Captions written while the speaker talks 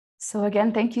So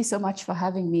again, thank you so much for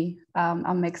having me.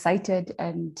 I'm excited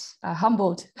and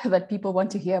humbled that people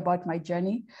want to hear about my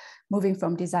journey, moving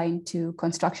from design to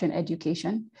construction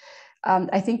education.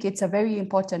 I think it's a very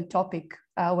important topic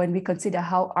when we consider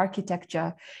how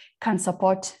architecture can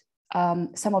support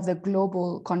some of the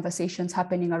global conversations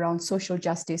happening around social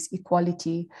justice,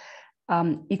 equality,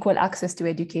 equal access to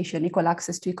education, equal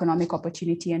access to economic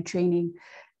opportunity and training.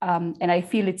 And I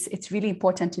feel it's really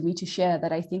important to me to share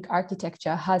that I think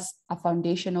architecture has a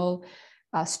foundational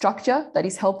structure that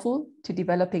is helpful to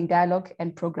developing dialogue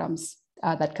and programs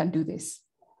that can do this.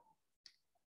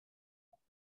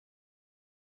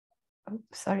 Oh,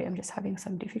 sorry, I'm just having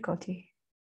some difficulty.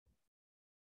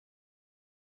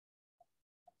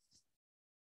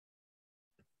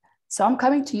 So I'm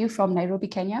coming to you from Nairobi,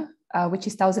 Kenya, which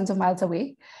is thousands of miles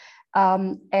away.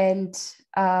 Kenya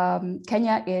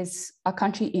is a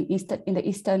country in the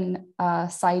eastern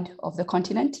side of the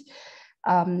continent.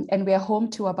 And we are home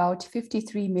to about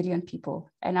 53 million people.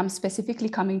 And I'm specifically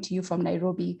coming to you from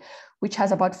Nairobi, which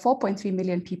has about 4.3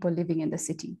 million people living in the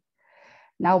city.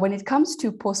 Now, when it comes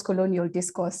to post-colonial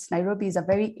discourse, Nairobi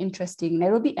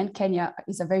and Kenya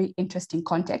is a very interesting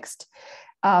context.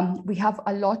 We have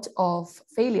a lot of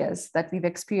failures that we've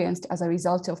experienced as a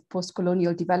result of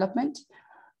post-colonial development.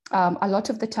 A lot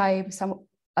of the time,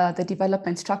 the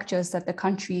development structures that the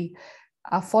country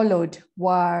followed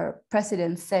were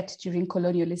precedents set during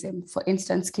colonialism. For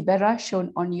instance, Kibera,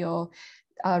 shown on your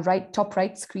top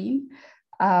right screen,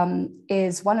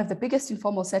 is one of the biggest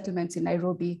informal settlements in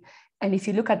Nairobi. And if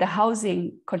you look at the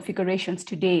housing configurations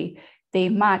today, they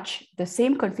match the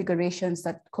same configurations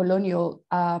that colonial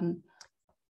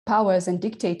powers and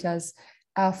dictators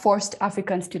forced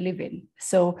Africans to live in.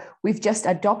 So we've just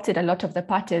adopted a lot of the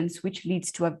patterns, which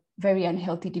leads to a very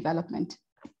unhealthy development.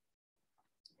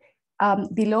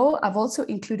 Below, I've also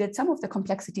included some of the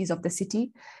complexities of the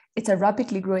city. It's a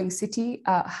rapidly growing city.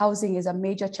 Housing is a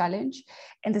major challenge,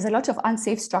 and there's a lot of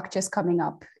unsafe structures coming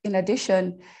up. In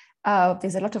addition,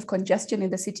 there's a lot of congestion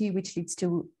in the city, which leads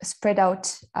to spread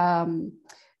out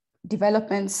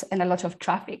developments and a lot of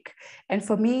traffic. And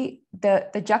for me,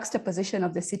 the juxtaposition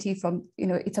of the city from,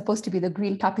 it's supposed to be the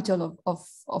green capital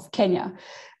of Kenya,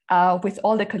 with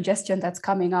all the congestion that's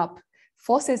coming up,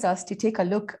 forces us to take a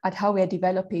look at how we're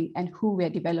developing and who we're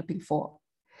developing for.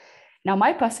 Now,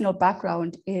 my personal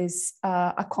background is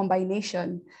a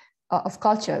combination of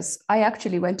cultures. I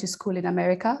actually went to school in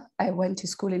America. I went to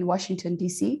school in Washington,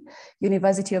 D.C.,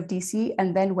 University of D.C.,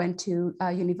 and then went to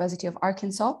University of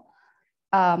Arkansas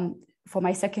for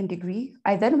my second degree.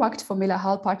 I then worked for Miller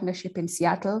Hall Partnership in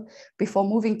Seattle before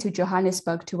moving to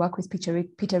Johannesburg to work with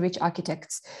Peter Rich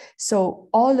Architects. So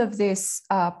all of these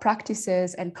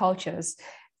practices and cultures,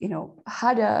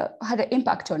 had an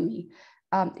impact on me.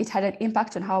 It had an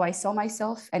impact on how I saw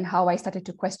myself and how I started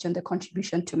to question the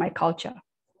contribution to my culture.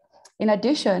 In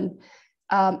addition,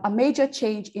 a major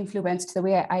change influenced the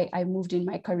way I moved in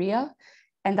my career.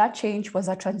 And that change was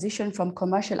a transition from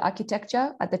commercial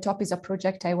architecture. At the top is a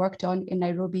project I worked on in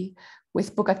Nairobi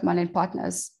with Bugatman and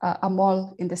Partners, a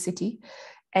mall in the city.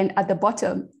 And at the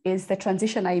bottom is the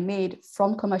transition I made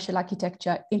from commercial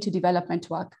architecture into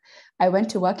development work. I went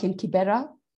to work in Kibera,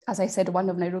 as I said, one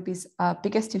of Nairobi's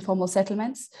biggest informal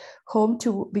settlements, home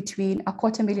to between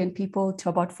 250,000 people to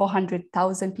about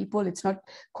 400,000 people. It's not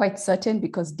quite certain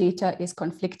because data is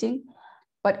conflicting.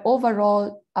 But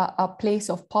overall, a place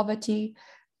of poverty,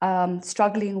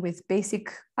 struggling with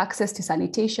basic access to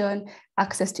sanitation,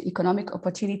 access to economic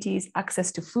opportunities,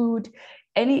 access to food,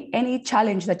 any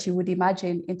challenge that you would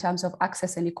imagine in terms of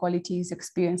access and equality is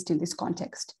experienced in this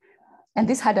context. And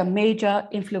this had a major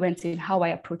influence in how I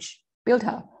approach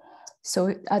Buildher.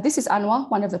 So this is Anwar,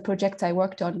 one of the projects I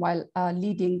worked on while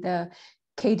leading the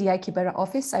KDI Kibera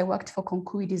office. I worked for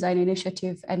Konkui Design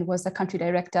Initiative and was the country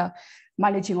director,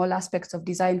 managing all aspects of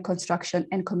design, construction,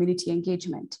 and community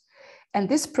engagement. And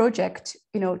this project,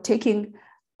 taking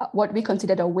what we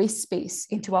considered a waste space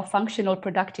into a functional,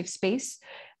 productive space.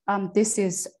 This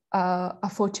is a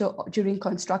photo during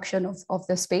construction of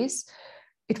the space.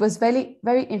 It was very,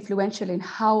 very influential in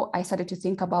how I started to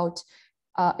think about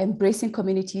embracing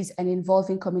communities and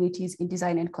involving communities in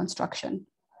design and construction.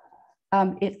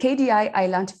 At KDI, I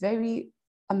learned very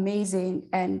amazing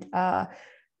and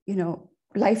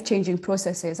life-changing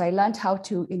processes. I learned how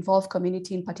to involve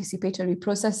community in participatory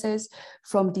processes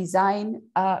from design.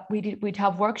 We'd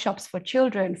have workshops for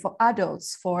children, for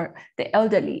adults, for the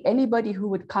elderly, anybody who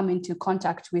would come into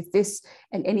contact with this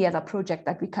and any other project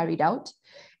that we carried out.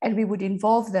 And we would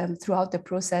involve them throughout the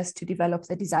process to develop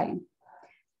the design.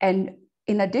 And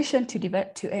in addition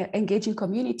to engaging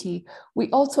community, we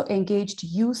also engaged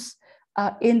youth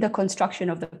in the construction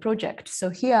of the project. So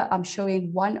here I'm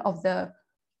showing one of the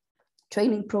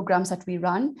training programs that we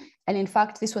run. And in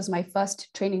fact, this was my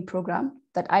first training program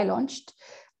that I launched,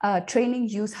 training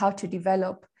youth how to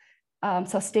develop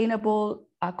sustainable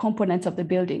components of the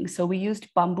building. So we used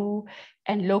bamboo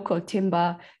and local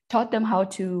timber, taught them how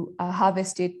to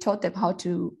harvest it, taught them how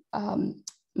to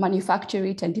manufacture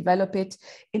it and develop it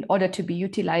in order to be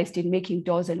utilized in making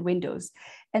doors and windows.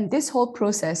 And this whole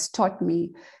process taught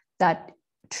me that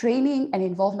training and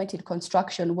involvement in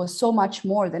construction was so much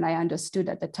more than I understood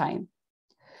at the time.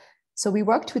 So we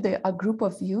worked with a group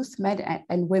of youth, men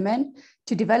and women,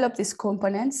 to develop these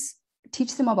components,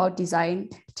 teach them about design,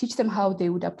 teach them how they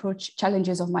would approach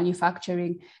challenges of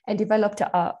manufacturing, and developed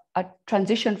a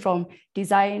transition from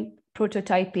design,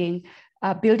 prototyping,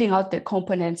 building out the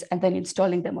components, and then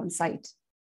installing them on site.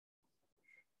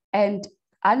 And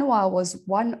ANWA was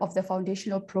one of the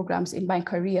foundational programs in my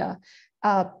career,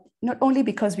 not only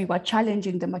because we were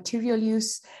challenging the material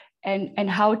use and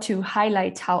how to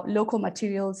highlight how local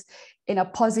materials in a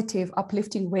positive,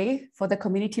 uplifting way for the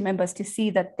community members to see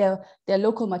that their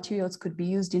local materials could be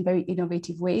used in very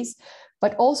innovative ways,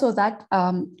 but also that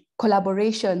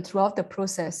collaboration throughout the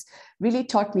process really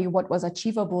taught me what was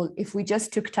achievable if we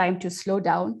just took time to slow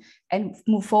down and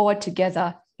move forward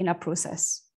together in a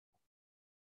process.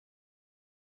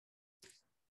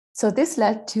 So this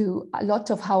led to a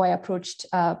lot of how I approached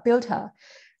Buildher,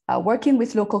 working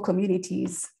with local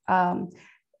communities,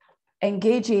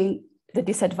 engaging the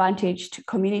disadvantaged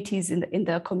communities in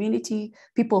the community,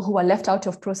 people who were left out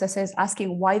of processes,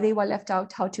 asking why they were left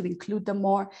out, how to include them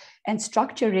more, and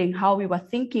structuring how we were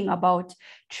thinking about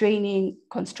training,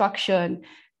 construction,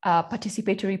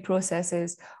 participatory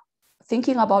processes,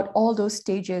 thinking about all those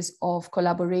stages of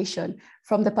collaboration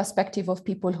from the perspective of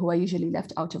people who are usually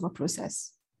left out of a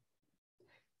process.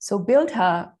 So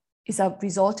Buildher is a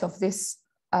result of this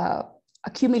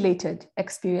accumulated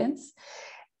experience.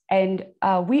 And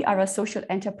we are a social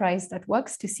enterprise that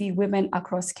works to see women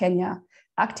across Kenya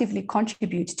actively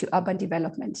contribute to urban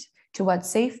development towards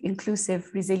safe, inclusive,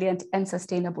 resilient, and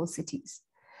sustainable cities.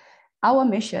 Our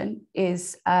mission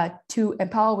is to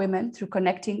empower women through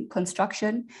connecting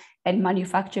construction and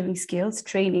manufacturing skills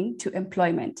training to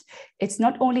employment. It's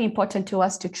not only important to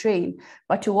us to train,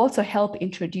 but to also help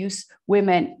introduce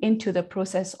women into the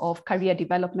process of career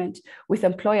development with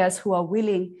employers who are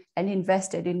willing and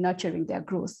invested in nurturing their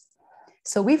growth.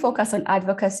 So we focus on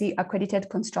advocacy, accredited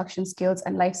construction skills,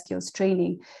 and life skills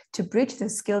training to bridge the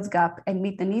skills gap and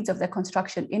meet the needs of the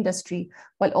construction industry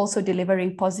while also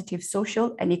delivering positive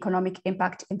social and economic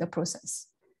impact in the process.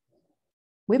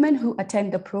 Women who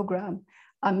attend the program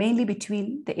are mainly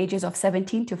between the ages of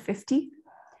 17 to 50.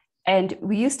 And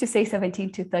we used to say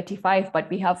 17 to 35,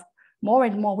 but we have more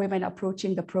and more women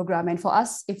approaching the program. And for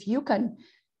us, if you can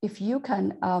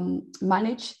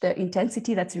manage the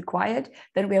intensity that's required,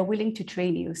 then we are willing to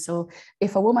train you. So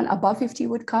if a woman above 50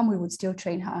 would come, we would still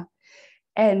train her.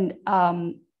 And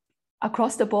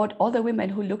across the board, all the women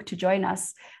who look to join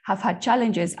us have had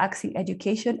challenges accessing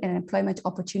education and employment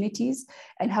opportunities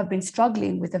and have been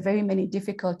struggling with the very many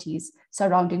difficulties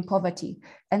surrounding poverty.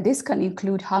 And this can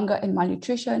include hunger and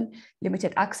malnutrition,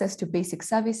 limited access to basic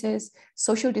services,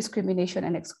 social discrimination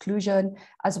and exclusion,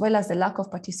 as well as the lack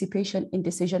of participation in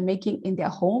decision-making in their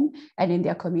home and in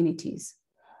their communities.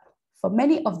 For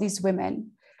many of these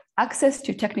women, access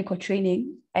to technical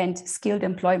training and skilled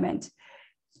employment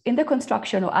in the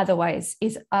construction or otherwise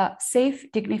is a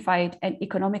safe, dignified, and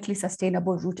economically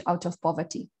sustainable route out of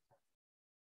poverty.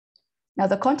 Now,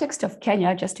 the context of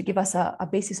Kenya, just to give us a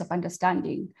basis of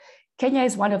understanding, Kenya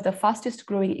is one of the fastest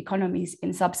growing economies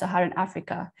in sub-Saharan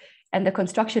Africa, and the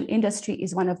construction industry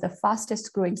is one of the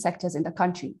fastest growing sectors in the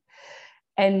country.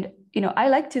 And I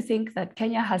like to think that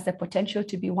Kenya has the potential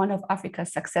to be one of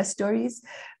Africa's success stories,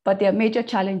 but there are major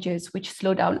challenges which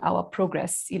slow down our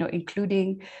progress,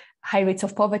 including high rates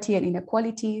of poverty and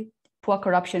inequality, poor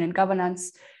corruption and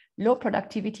governance, low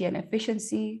productivity and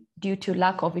efficiency due to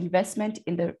lack of investment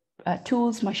in the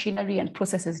tools, machinery, and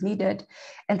processes needed.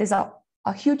 And there's a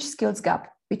huge skills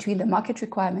gap between the market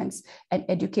requirements and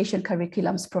education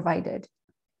curriculums provided.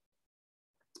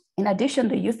 In addition,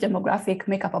 the youth demographic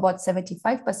make up about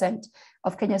 75%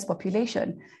 of Kenya's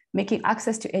population, making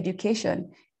access to education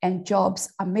and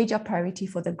jobs a major priority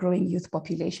for the growing youth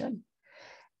population.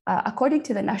 According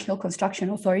to the National Construction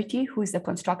Authority, who is the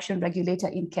construction regulator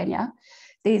in Kenya,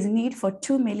 there is need for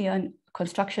 2 million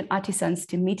construction artisans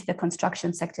to meet the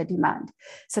construction sector demand.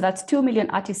 So that's 2 million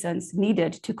artisans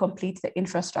needed to complete the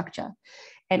infrastructure.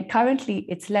 And currently,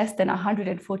 it's less than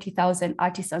 140,000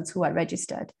 artisans who are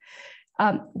registered.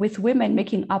 with women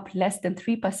making up less than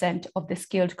 3% of the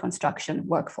skilled construction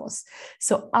workforce.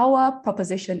 So our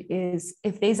proposition is,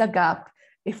 if there's a gap,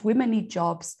 if women need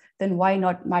jobs, then why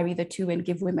not marry the two and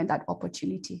give women that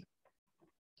opportunity?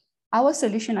 Our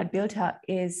solution at Buildher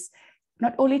is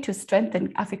not only to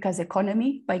strengthen Africa's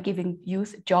economy by giving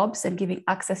youth jobs and giving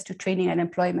access to training and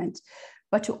employment,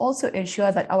 but to also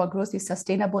ensure that our growth is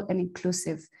sustainable and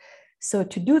inclusive. So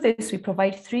to do this, we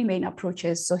provide three main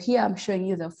approaches. So here I'm showing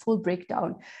you the full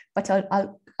breakdown, but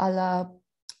I'll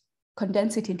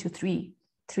condense it into three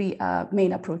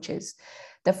main approaches.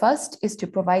 The first is to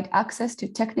provide access to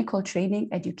technical training,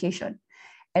 education,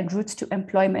 and routes to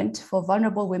employment for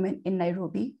vulnerable women in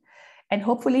Nairobi. And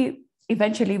hopefully,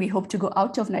 eventually, we hope to go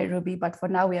out of Nairobi, but for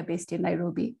now, we are based in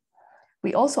Nairobi.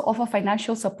 We also offer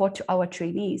financial support to our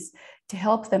trainees to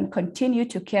help them continue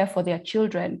to care for their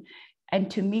children and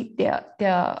to meet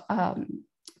the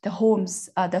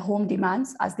home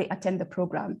demands as they attend the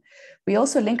program. We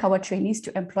also link our trainees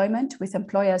to employment with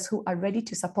employers who are ready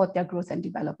to support their growth and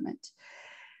development.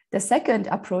 The second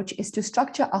approach is to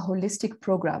structure a holistic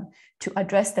program to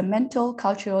address the mental,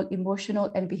 cultural,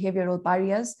 emotional, and behavioral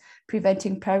barriers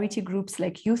preventing priority groups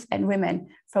like youth and women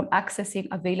from accessing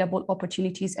available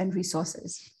opportunities and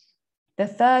resources. The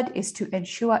third is to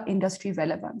ensure industry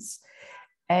relevance.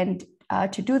 And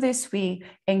to do this, we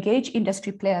engage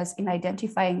industry players in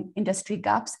identifying industry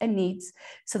gaps and needs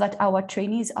so that our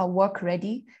trainees are work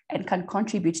ready and can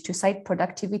contribute to site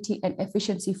productivity and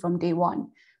efficiency from day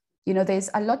one. You know, there's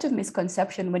a lot of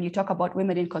misconception when you talk about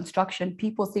women in construction.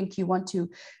 People think you want to,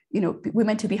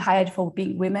 women to be hired for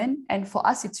being women. And for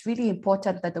us, it's really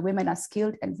important that the women are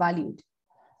skilled and valued.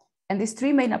 And these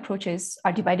three main approaches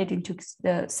are divided into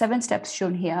the 7 steps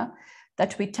shown here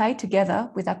that we tie together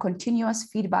with a continuous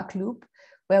feedback loop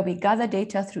where we gather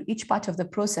data through each part of the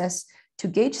process to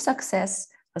gauge success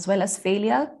as well as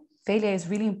failure. Failure is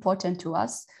really important to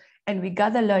us, and we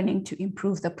gather learning to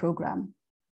improve the program.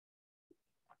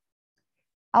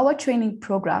 Our training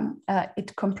program,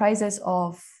 it comprises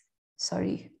of,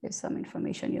 sorry, there's some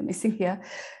information you're missing here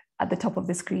at the top of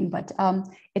the screen, but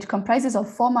it comprises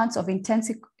of 4 months of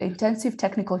intensive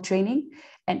technical training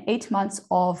and 8 months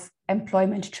of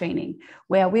employment training,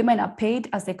 where women are paid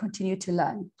as they continue to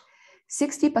learn.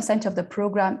 60% of the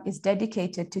program is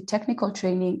dedicated to technical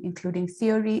training, including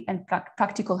theory and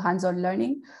practical hands-on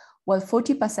learning, while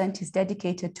 40% is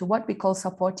dedicated to what we call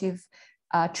supportive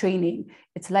training.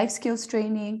 It's life skills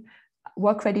training,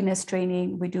 work readiness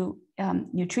training. We do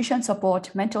nutrition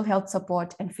support, mental health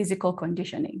support, and physical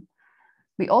conditioning.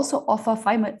 We also offer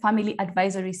family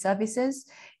advisory services,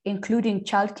 including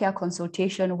childcare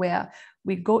consultation, where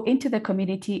we go into the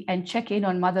community and check in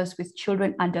on mothers with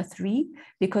children under 3,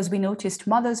 because we noticed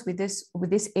mothers with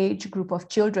this age group of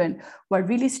children were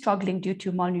really struggling due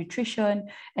to malnutrition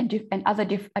and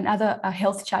other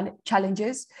health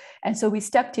challenges. And so we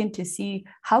stepped in to see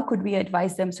how could we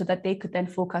advise them so that they could then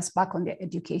focus back on their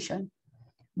education.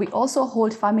 We also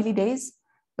hold family days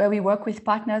where we work with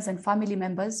partners and family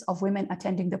members of women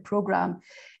attending the program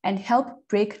and help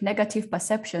break negative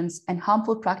perceptions and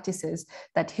harmful practices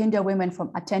that hinder women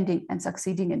from attending and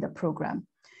succeeding in the program.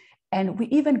 And we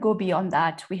even go beyond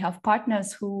that. We have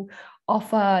partners who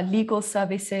offer legal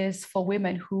services for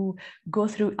women who go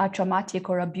through a traumatic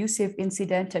or abusive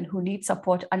incident and who need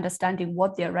support understanding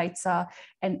what their rights are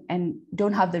and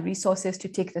don't have the resources to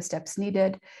take the steps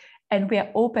needed. And we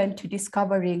are open to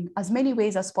discovering as many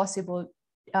ways as possible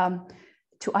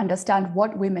to understand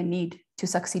what women need to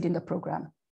succeed in the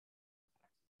program.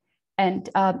 And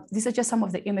these are just some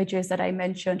of the images that I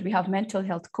mentioned. We have mental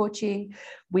health coaching.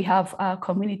 We have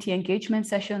community engagement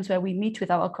sessions where we meet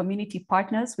with our community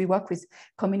partners. We work with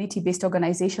community-based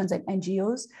organizations and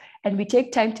NGOs, and we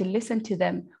take time to listen to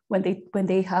them when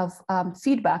they have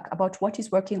feedback about what is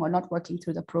working or not working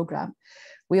through the program.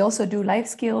 We also do life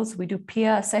skills. We do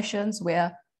peer sessions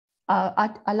where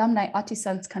alumni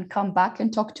artisans can come back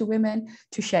and talk to women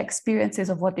to share experiences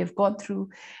of what they've gone through,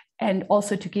 and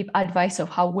also to give advice of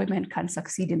how women can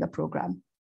succeed in the program.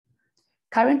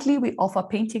 Currently, we offer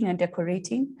painting and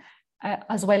decorating,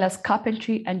 as well as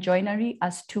carpentry and joinery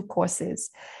as 2 courses.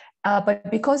 But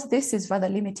because this is rather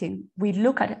limiting,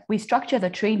 we structure the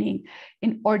training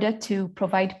in order to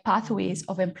provide pathways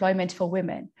of employment for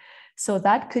women. So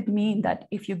that could mean that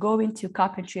if you go into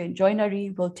carpentry and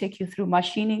joinery, we'll take you through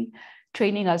machining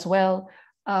training as well.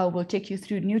 We'll take you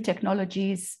through new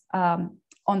technologies.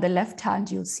 On the left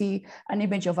hand, you'll see an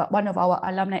image of one of our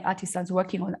alumni artisans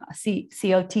working on a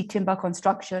CLT timber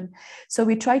construction. So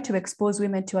we try to expose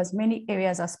women to as many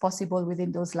areas as possible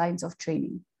within those lines of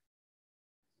training.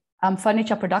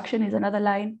 Furniture production is another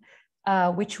line.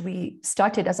 which we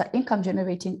started as an income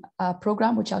generating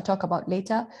program, which I'll talk about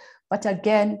later, but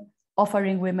again,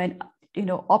 offering women,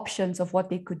 options of what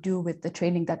they could do with the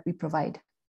training that we provide.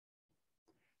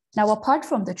 Now, apart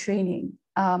from the training,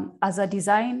 as a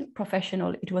design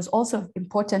professional, it was also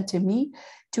important to me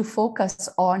to focus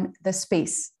on the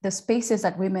spaces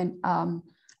that women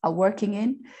are working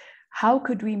in. How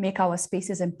could we make our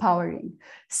spaces empowering?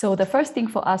 So the first thing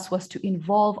for us was to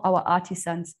involve our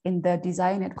artisans in the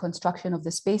design and construction of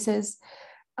the spaces,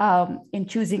 in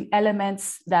choosing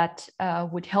elements that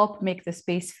would help make the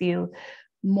space feel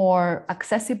more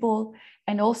accessible,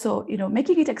 and also,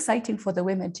 making it exciting for the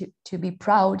women to be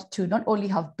proud to not only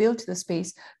have built the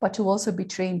space, but to also be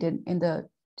trained in the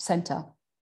center.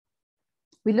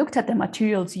 We looked at the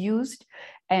materials used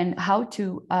and how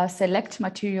to select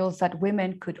materials that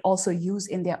women could also use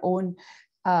in their own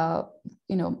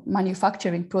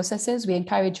manufacturing processes. We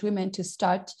encourage women to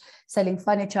start selling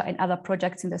furniture and other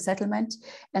projects in the settlement.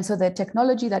 And so the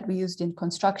technology that we used in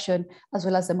construction, as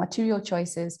well as the material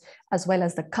choices, as well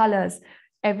as the colors,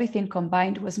 everything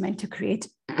combined was meant to create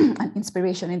an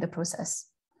inspiration in the process.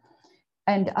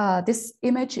 And this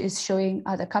image is showing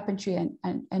the carpentry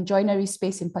and joinery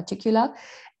space in particular,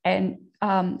 and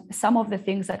some of the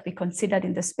things that we considered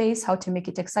in the space, how to make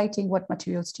it exciting, what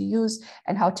materials to use,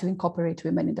 and how to incorporate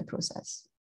women in the process.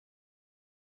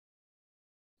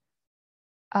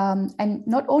 And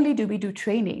not only do we do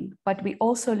training, but we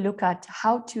also look at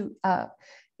how to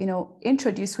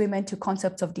introduce women to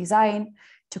concepts of design,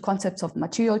 to concepts of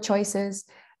material choices.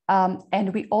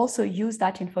 And we also use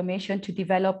that information to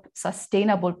develop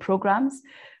sustainable programs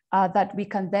that we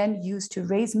can then use to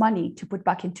raise money to put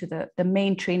back into the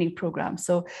main training program.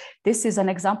 So this is an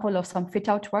example of some fit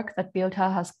out work that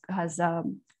Buildher has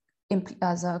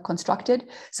constructed.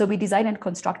 So we designed and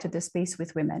constructed the space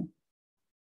with women.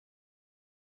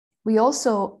 We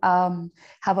also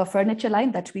have a furniture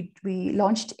line that we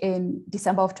launched in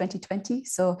December of 2020.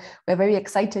 So we're very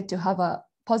excited to have a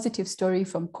positive story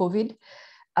from COVID.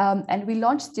 And we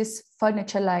launched this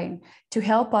furniture line to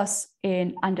help us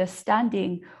in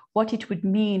understanding what it would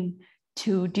mean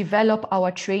to develop our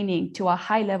training to a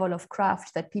high level of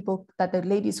craft that the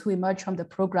ladies who emerge from the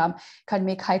program can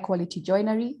make high quality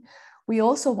joinery. We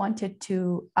also wanted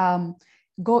to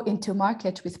go into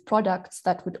market with products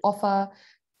that would offer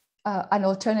an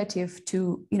alternative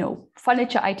to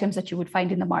furniture items that you would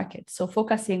find in the market. So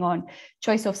focusing on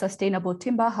choice of sustainable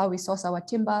timber, how we source our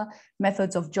timber,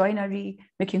 methods of joinery,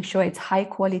 making sure it's high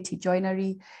quality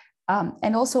joinery,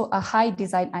 and also a high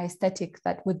design aesthetic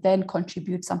that would then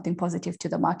contribute something positive to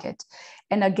the market.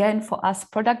 And again, for us,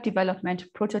 product development,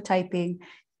 prototyping,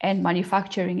 and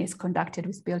manufacturing is conducted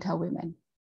with Buildher women.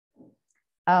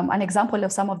 An example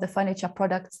of some of the furniture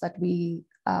products that we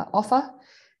offer.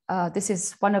 This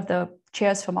is one of the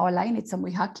chairs from our line. It's a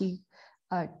Muihaki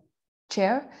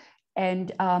chair.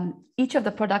 And each of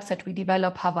the products that we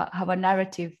develop have a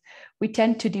narrative. We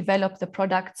tend to develop the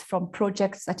products from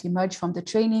projects that emerge from the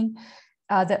training.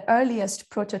 The earliest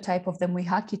prototype of the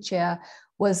Muihaki chair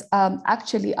was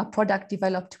actually a product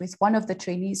developed with one of the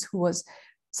trainees who was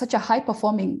such a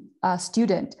high-performing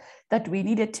student that we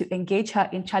needed to engage her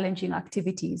in challenging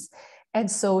activities. And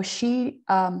so she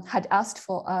had asked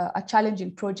for a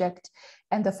challenging project.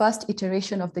 And the first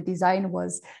iteration of the design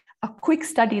was a quick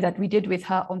study that we did with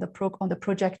her on the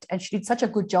project. And she did such a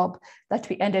good job that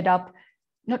we ended up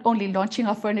not only launching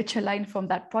a furniture line from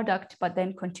that product, but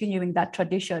then continuing that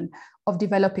tradition of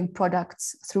developing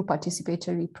products through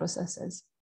participatory processes.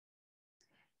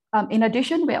 In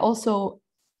addition, we're also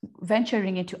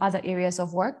venturing into other areas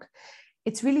of work.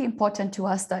 It's really important to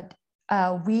us that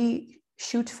we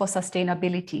shoot for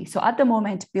sustainability. So at the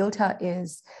moment, Buildher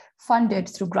is funded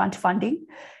through grant funding.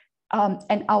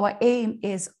 And our aim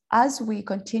is, as we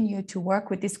continue to work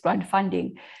with this grant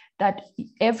funding, that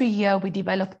every year we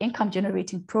develop income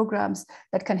generating programs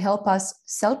that can help us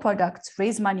sell products,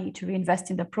 raise money to reinvest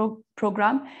in the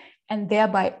program, and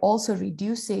thereby also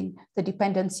reducing the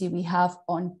dependency we have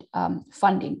on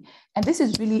funding. And this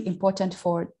is really important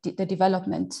for the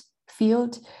development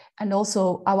field and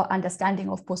also our understanding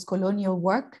of post-colonial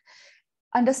work,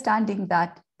 understanding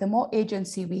that the more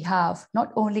agency we have,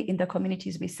 not only in the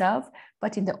communities we serve,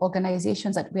 but in the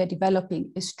organizations that we are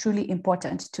developing, is truly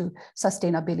important to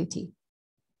sustainability.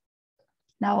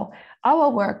 Now, our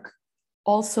work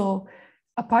also,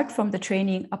 apart from the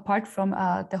training, apart from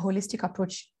the holistic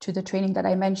approach to the training that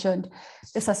I mentioned,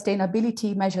 the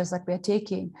sustainability measures that we're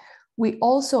taking, we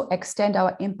also extend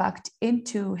our impact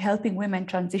into helping women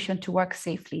transition to work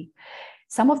safely.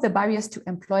 Some of the barriers to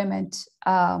employment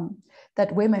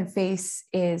that women face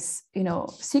is,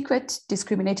 secret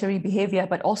discriminatory behavior,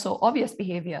 but also obvious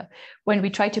behavior. When we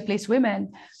try to place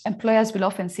women, employers will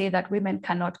often say that women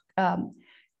cannot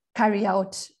carry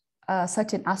out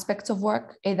certain aspects of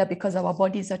work, either because our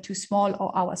bodies are too small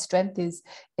or our strength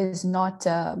is not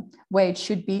where it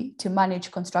should be to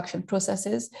manage construction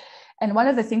processes. And one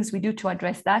of the things we do to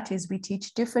address that is we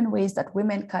teach different ways that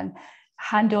women can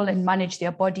handle and manage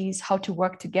their bodies, how to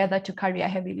work together to carry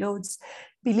heavy loads,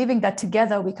 believing that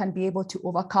together we can be able to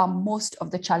overcome most of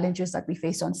the challenges that we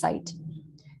face on site.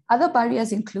 Other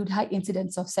barriers include high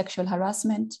incidence of sexual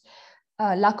harassment,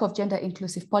 lack of gender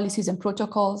inclusive policies and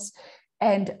protocols,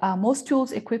 and most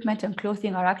tools, equipment, and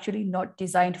clothing are actually not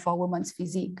designed for a woman's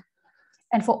physique.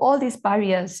 And for all these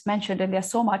barriers mentioned, and there's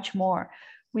so much more,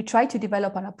 we try to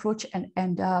develop an approach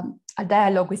and a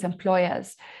dialogue with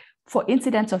employers. For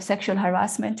incidents of sexual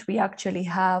harassment, we actually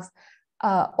have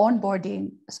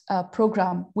onboarding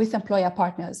program with employer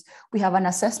partners. We have an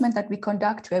assessment that we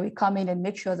conduct where we come in and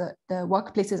make sure that the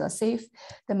workplaces are safe,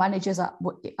 the managers are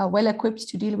well equipped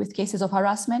to deal with cases of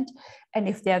harassment. And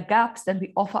if there are gaps, then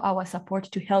we offer our support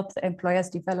to help the employers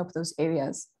develop those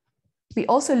areas. We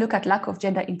also look at lack of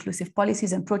gender inclusive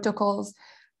policies and protocols.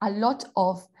 A lot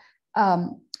of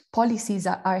policies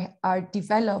are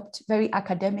developed very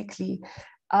academically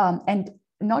and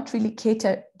do not really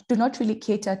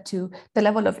cater to the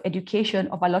level of education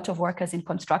of a lot of workers in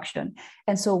construction.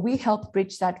 And so we help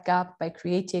bridge that gap by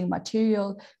creating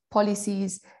material,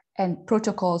 policies, and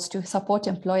protocols to support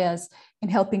employers in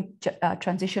helping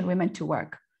transition women to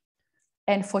work.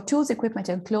 And for tools, equipment,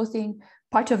 and clothing,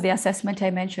 part of the assessment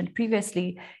I mentioned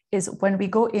previously is when we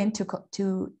go in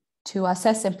to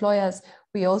assess employers,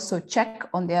 we also check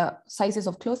on their sizes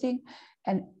of clothing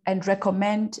and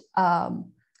recommend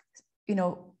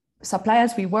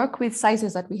suppliers we work with,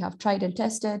 sizes that we have tried and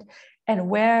tested, and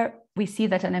where we see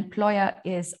that an employer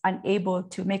is unable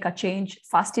to make a change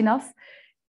fast enough.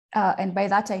 And by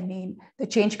that, I mean the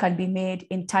change can be made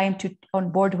in time to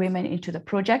onboard women into the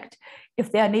project.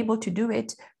 If they're unable to do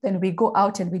it, then we go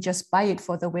out and we just buy it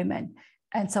for the women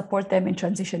and support them in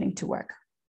transitioning to work.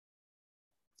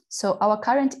 So our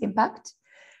current impact,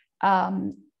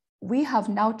 we have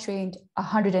now trained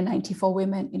 194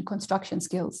 women in construction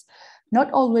skills. Not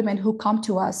all women who come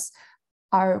to us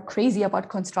are crazy about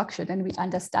construction, and we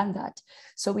understand that.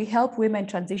 So we help women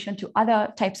transition to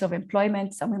other types of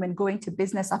employment. Some women go into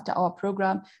business after our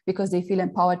program because they feel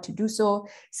empowered to do so.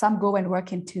 Some go and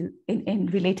work in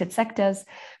related sectors.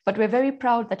 But we're very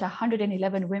proud that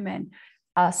 111 women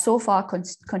are so far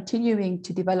continuing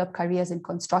to develop careers in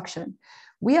construction.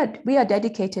 We are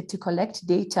dedicated to collect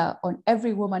data on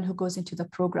every woman who goes into the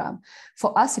program.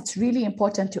 For us, it's really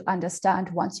important to understand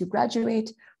once you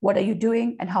graduate, what are you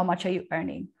doing and how much are you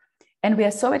earning? And we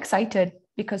are so excited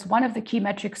because one of the key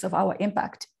metrics of our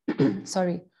impact,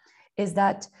 is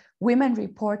that women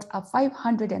report a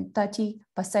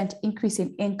 530% increase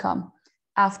in income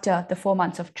after the 4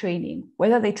 months of training,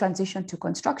 whether they transition to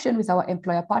construction with our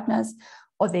employer partners,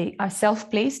 or they are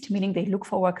self-placed, meaning they look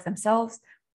for work themselves,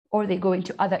 or they go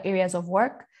into other areas of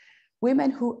work.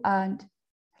 Women who earned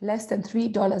less than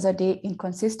 $3 a day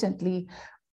inconsistently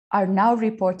are now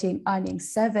reporting earning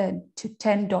 $7 to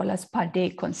 $10 per day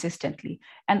consistently.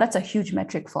 And that's a huge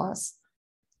metric for us.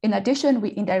 In addition,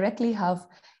 we indirectly have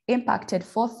impacted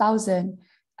 4,000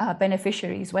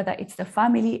 beneficiaries, whether it's the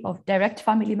family of direct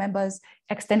family members,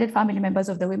 extended family members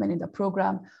of the women in the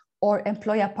program, or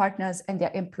employer partners and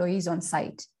their employees on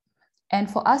site. And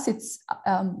for us, it's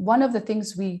one of the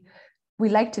things we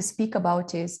like to speak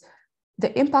about is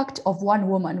the impact of one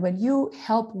woman. When you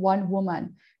help one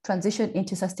woman transition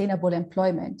into sustainable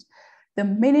employment, the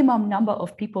minimum number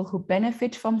of people who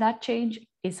benefit from that change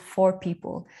is 4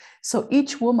 people. So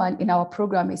each woman in our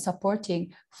program is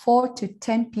supporting 4 to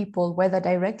 10 people, whether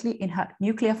directly in her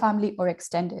nuclear family or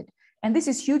extended. And this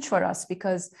is huge for us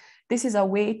because this is a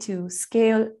way to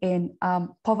scale in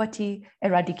poverty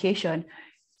eradication.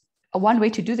 One way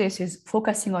to do this is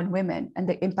focusing on women and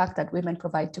the impact that women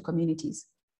provide to communities.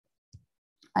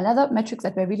 Another metric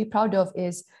that we're really proud of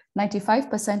is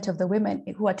 95% of the women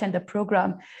who attend the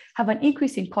program have an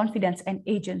increase in confidence and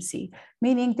agency,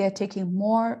 meaning they're taking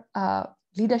more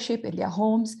leadership in their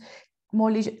homes,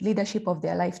 more leadership of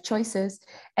their life choices,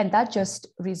 and that just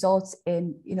results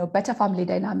in better family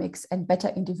dynamics and better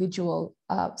individual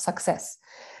success.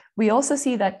 We also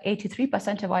see that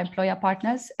 83% of our employer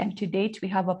partners, and to date, we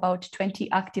have about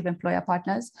 20 active employer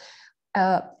partners,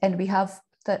 and we have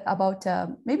about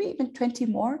maybe even 20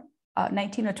 more,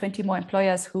 19 or 20 more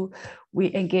employers who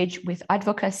we engage with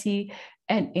advocacy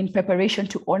and in preparation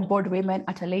to onboard women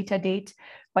at a later date.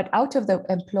 But out of the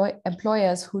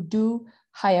employers who do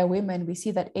hire women, we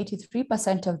see that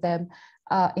 83% of them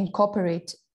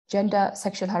incorporate gender,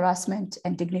 sexual harassment,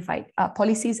 and dignified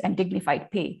policies and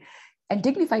dignified pay. And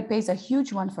dignified pay is a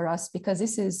huge one for us because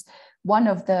this is one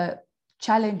of the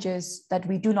challenges that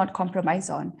we do not compromise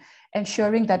on,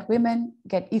 ensuring that women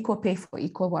get equal pay for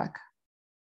equal work.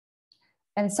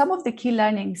 And some of the key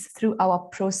learnings through our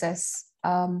process,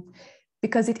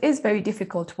 because it is very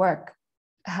difficult work,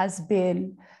 has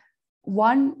been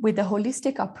one, with the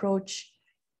holistic approach,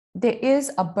 there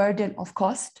is a burden of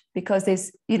cost because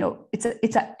there's,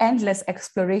 it's an endless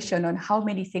exploration on how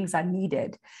many things are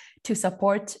needed to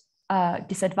support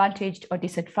disadvantaged or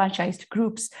disenfranchised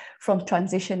groups from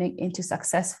transitioning into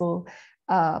successful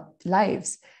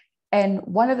lives. And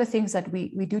one of the things that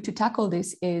we do to tackle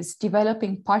this is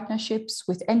developing partnerships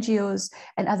with NGOs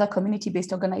and other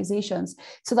community-based organizations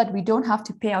so that we don't have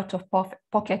to pay out of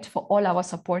pocket for all our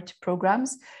support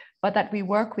programs, but that we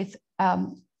work with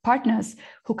partners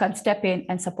who can step in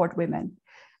and support women.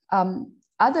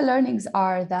 Other learnings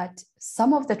are that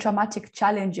some of the traumatic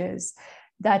challenges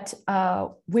that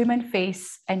women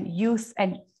face and youth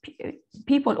and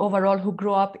people overall who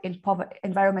grow up in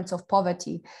environments of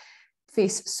poverty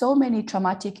face so many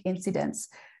traumatic incidents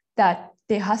that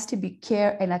there has to be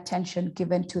care and attention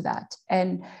given to that.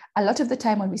 And a lot of the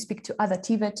time when we speak to other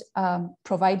TVET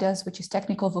providers, which is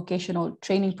technical vocational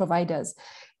training providers,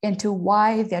 into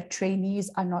why their trainees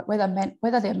are not,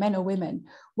 whether they're men or women,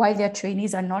 why their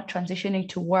trainees are not transitioning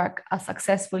to work as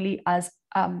successfully as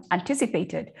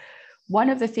anticipated. One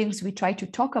of the things we try to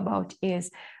talk about is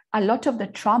a lot of the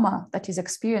trauma that is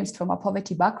experienced from a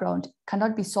poverty background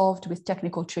cannot be solved with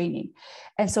technical training.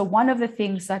 And so one of the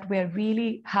things that we're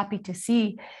really happy to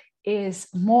see is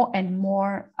more and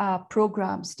more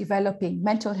programs developing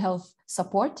mental health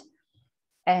support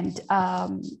and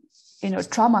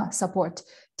trauma support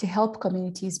to help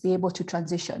communities be able to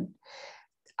transition.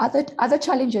 Other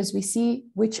challenges we see,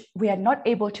 which we are not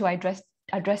able to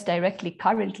address directly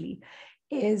currently,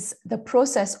 is the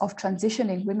process of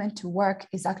transitioning women to work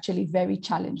is actually very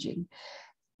challenging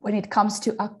when it comes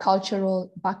to a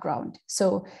cultural background.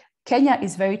 So Kenya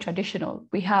is very traditional.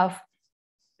 We have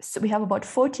about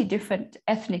 40 different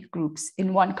ethnic groups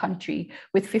in one country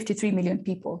with 53 million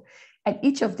people. And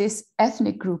each of these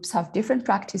ethnic groups have different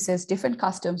practices, different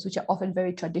customs, which are often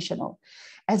very traditional.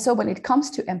 And so when it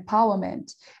comes to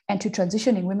empowerment and to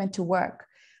transitioning women to work,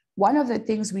 one of the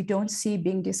things we don't see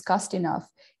being discussed enough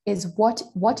is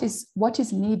what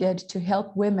is needed to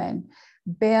help women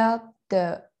bear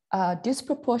the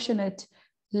disproportionate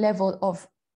level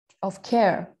of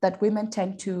care that women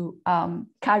tend to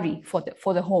carry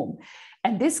for the home.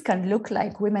 And this can look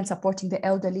like women supporting the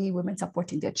elderly, women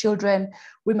supporting their children,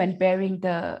 women bearing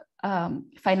the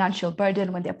financial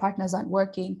burden when their partners aren't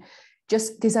working.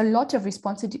 Just there's a lot of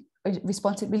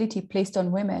responsibility placed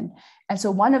on women. And so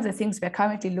one of the things we're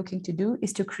currently looking to do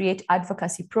is to create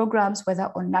advocacy programs, whether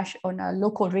on a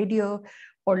local radio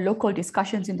or local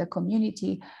discussions in the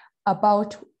community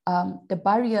about the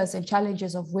barriers and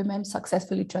challenges of women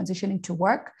successfully transitioning to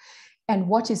work and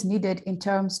what is needed in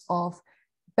terms of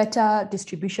better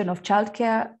distribution of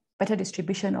childcare, better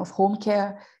distribution of home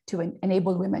care to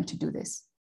enable women to do this.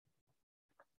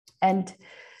 And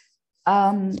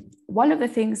one of the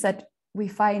things that we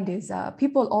find is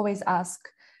people always ask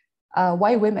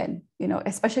why women,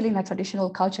 especially in a traditional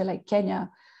culture like Kenya,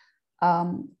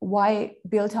 why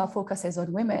Buildher focuses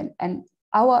on women. And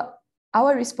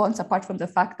our response, apart from the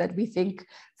fact that we think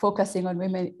focusing on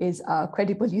women is a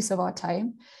credible use of our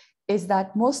time, is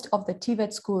that most of the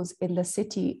TVET schools in the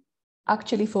city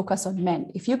actually focus on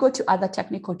men. If you go to other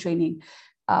technical training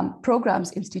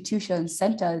programs, institutions,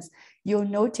 centers, you'll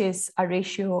notice a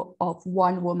ratio of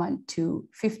 1 woman to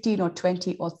 15 or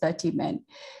 20 or 30 men.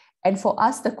 And for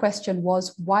us, the question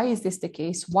was, why is this the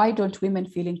case? Why don't women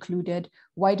feel included?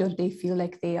 Why don't they feel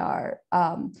like they are,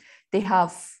 they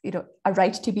have a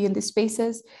right to be in these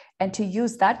spaces? And to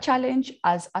use that challenge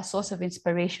as a source of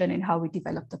inspiration in how we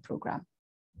develop the program.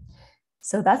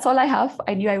 So that's all I have.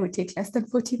 I knew I would take less than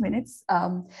 40 minutes,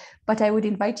 but I would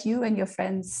invite you and your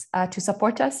friends to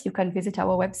support us. You can visit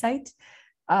our website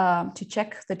to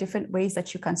check the different ways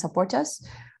that you can support us.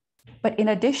 But in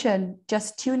addition,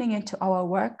 just tuning into our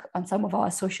work on some of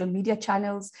our social media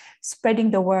channels,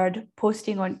 spreading the word,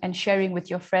 posting on and sharing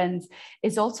with your friends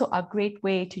is also a great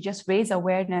way to just raise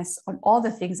awareness on all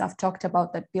the things I've talked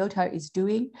about that Buildher is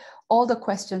doing, all the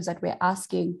questions that we're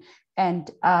asking, and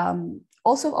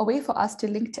also a way for us to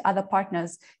link to other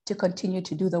partners to continue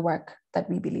to do the work that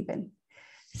we believe in.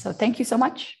 So thank you so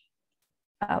much.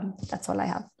 That's all I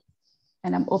have.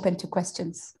 And I'm open to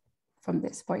questions from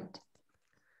this point.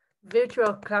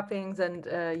 virtual clappings, and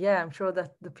yeah, I'm sure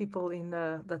that the people in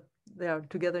that they are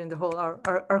together in the hall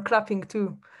are clapping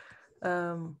too.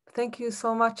 Thank you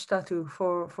so much, Tatu,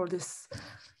 for this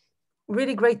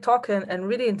really great talk and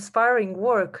really inspiring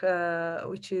work,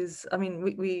 which is, I mean,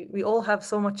 we all have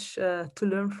so much to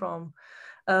learn from.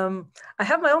 I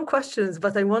have my own questions,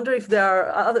 but I wonder if there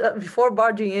are other, before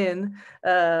barging in,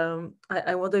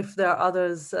 I wonder if there are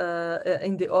others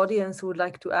in the audience who would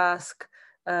like to ask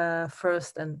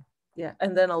first, and yeah,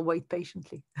 and then I'll wait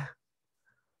patiently.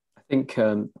 I think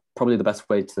probably the best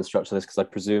way to structure this, because I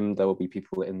presume there will be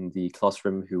people in the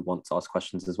classroom who want to ask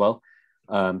questions as well.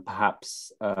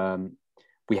 Perhaps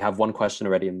we have one question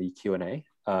already in the Q&A.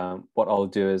 What I'll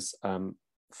do is,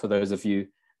 for those of you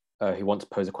who want to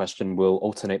pose a question, we'll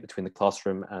alternate between the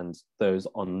classroom and those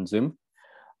on Zoom.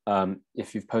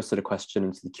 If you've posted a question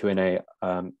into the Q&A,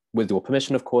 with your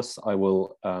permission, of course, I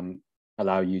will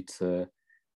allow you to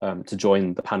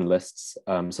join the panelists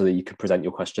so that you could present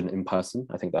your question in person.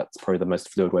 I think that's probably the most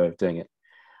fluid way of doing it.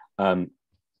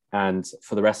 And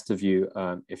for the rest of you,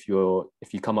 if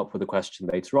you come up with a question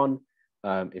later on,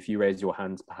 if you raise your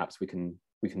hand, perhaps we can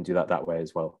do that way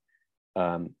as well.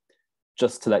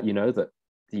 Just to let you know that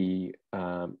the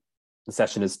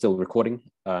session is still recording,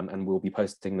 and we'll be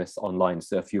posting this online.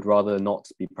 So if you'd rather not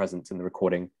be present in the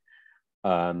recording,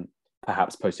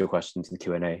 perhaps post your question to the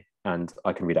Q&A and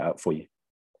I can read it out for you.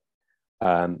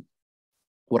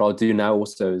 What I'll do now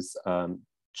also is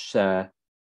share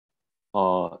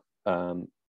our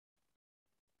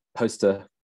poster.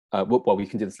 Well, we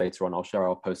can do this later on. I'll share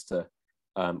our poster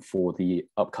for the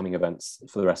upcoming events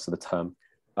for the rest of the term,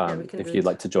 if you'd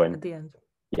like to join. At the end.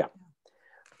 Yeah.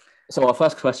 So our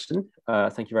first question,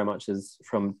 thank you very much, is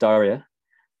from Daria.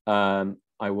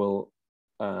 I will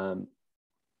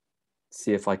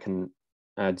see if I can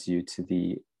add you to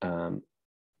the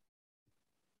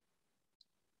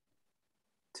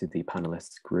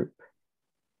panelist group.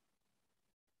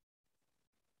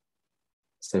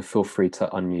 So feel free to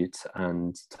unmute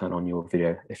and turn on your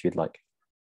video if you'd like.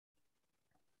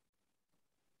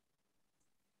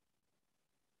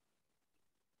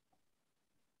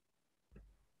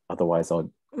 Otherwise, I'll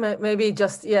maybe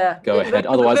just, yeah. Go ahead.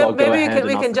 Otherwise, I'll go ahead.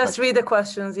 Maybe we can just read the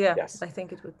questions. Yeah, yes. I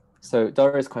think it would. So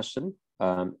Daria's question,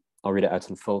 I'll read it out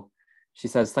in full. She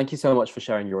says, "Thank you so much for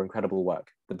sharing your incredible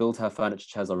work. The Buildher furniture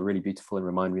chairs are really beautiful and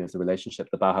remind me of the relationship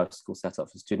the Bauhaus School set up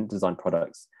for student design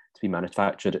products to be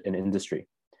manufactured in industry.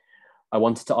 I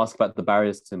wanted to ask about the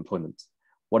barriers to employment.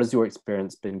 What has your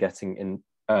experience been getting in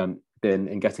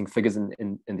getting figures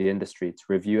in the industry to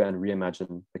review and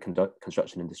reimagine the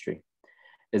construction industry?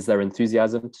 Is there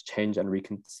enthusiasm to change and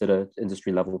reconsider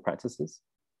industry level practices?"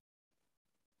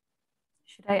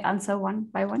 Should I answer one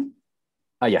by one?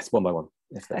 Yes, one by one.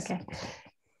 Okay.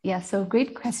 Yeah, so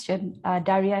great question,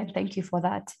 Daria, and thank you for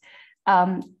that.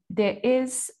 There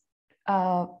is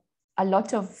a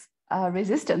lot of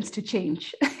resistance to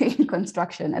change in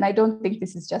construction. And I don't think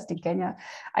this is just in Kenya.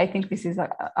 I think this is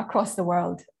across the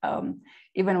world.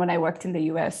 Even when I worked in the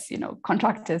US,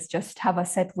 contractors just have a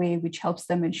set way which helps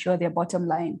them ensure their bottom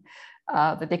line,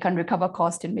 that they can recover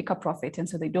cost and make a profit. And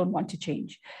so they don't want to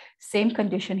change. Same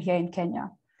condition here in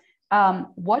Kenya.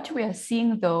 What we are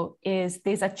seeing, though, is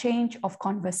there's a change of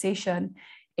conversation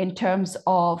in terms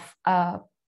of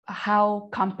how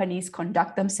companies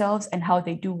conduct themselves and how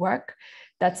they do work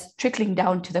that's trickling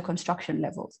down to the construction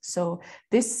levels. So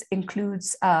this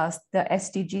includes the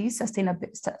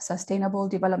SDGs, Sustainable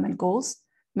Development Goals.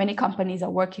 Many companies are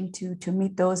working to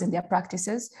meet those in their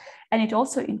practices. And it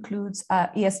also includes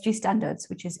ESG standards,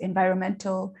 which is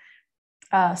environmental,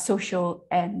 social,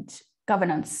 and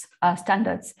governance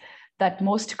standards that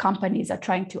most companies are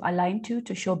trying to align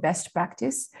to show best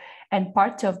practice. And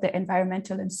part of the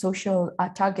environmental and social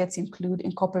targets include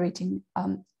incorporating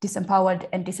disempowered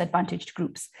and disadvantaged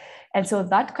groups. And so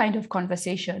that kind of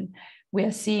conversation we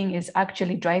are seeing is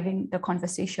actually driving the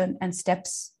conversation and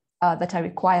steps that are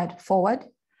required forward.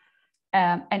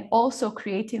 And also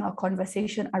creating a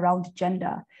conversation around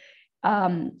gender.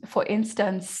 For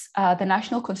instance, the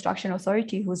National Construction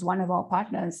Authority, who's one of our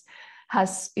partners,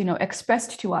 has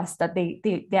expressed to us that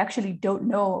they actually don't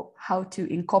know how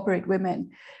to incorporate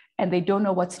women, and they don't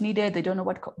know what's needed. They don't know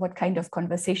what kind of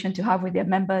conversation to have with their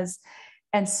members.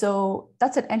 And so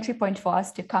that's an entry point for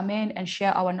us to come in and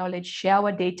share our knowledge, share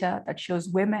our data that shows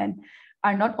women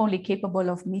are not only capable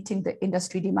of meeting the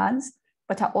industry demands,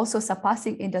 but are also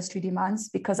surpassing industry demands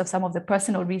because of some of the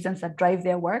personal reasons that drive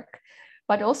their work,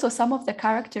 but also some of the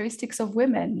characteristics of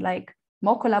women, like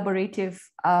more collaborative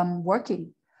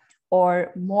working,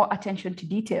 or more attention to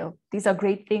detail. These are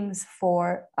great things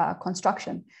for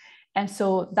construction. And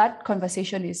so that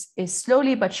conversation is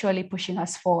slowly but surely pushing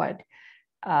us forward.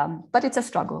 But it's a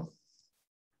struggle.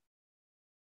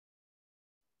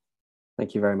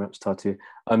 Thank you very much, Tatu.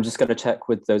 I'm just going to check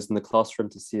with those in the classroom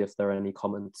to see if there are any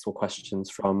comments or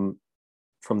questions from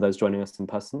those joining us in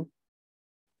person.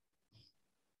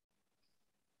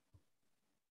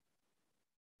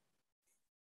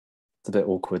 It's a bit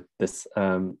awkward, this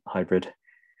hybrid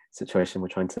situation we're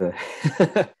trying to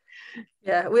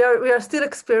Yeah, we are still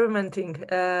experimenting,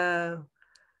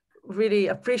 really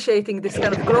appreciating this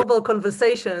kind of global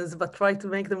conversations, but try to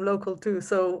make them local too.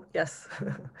 So yes,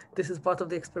 this is part of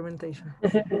the experimentation.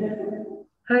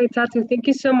 Hi, Tatu. Thank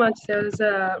you so much. That was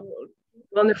a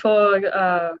wonderful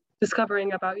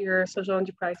discovering about your social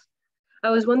enterprise.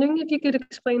 I was wondering if you could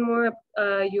explain more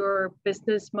your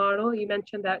business model. You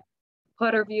mentioned that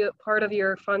part of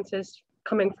your funds is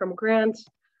coming from grants.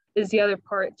 Is the other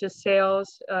part just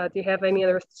sales? Do you have any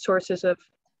other sources of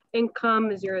income?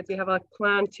 Do you have a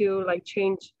plan to like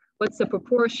change? What's the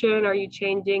proportion? Are you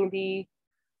changing the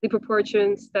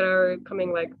proportions that are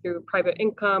coming like through private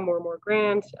income or more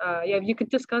grants? Yeah, if you could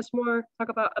talk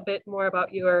about a bit more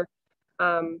about your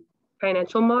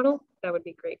financial model, that would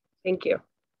be great. Thank you.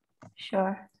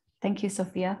 Sure. Thank you,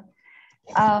 Sophia.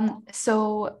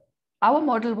 So our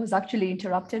model was actually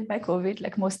interrupted by COVID,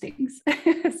 like most things.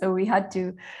 So we had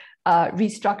to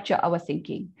restructure our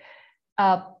thinking.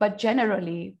 But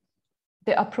generally,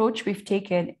 the approach we've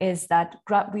taken is that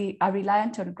we are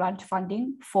reliant on grant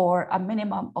funding for a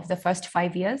minimum of the first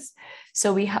 5 years.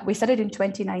 So we started in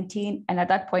 2019, and at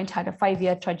that point had a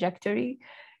 5-year trajectory.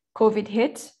 COVID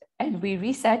hit, and we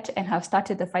reset and have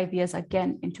started the 5 years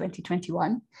again in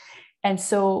 2021. And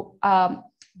so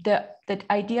the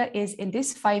idea is in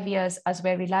this 5 years, as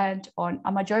we're reliant on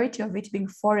a majority of it being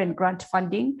foreign grant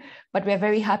funding, but we're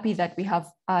very happy that we have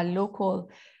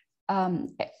local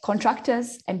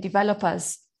contractors and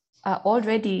developers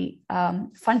already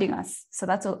funding us. So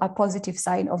that's a positive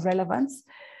sign of relevance.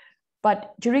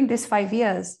 But during these 5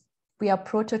 years, we are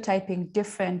prototyping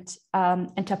different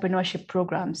entrepreneurship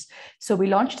programs. So we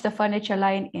launched the furniture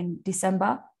line in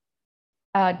December,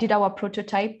 did our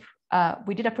prototype.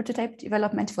 We did a prototype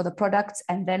development for the products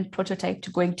and then prototype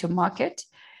to going to market.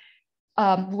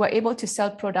 We were able to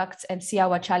sell products and see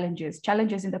our challenges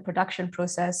in the production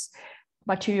process,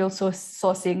 material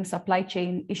sourcing, supply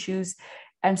chain issues.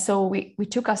 And so we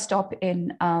took a stop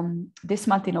in this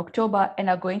month in October and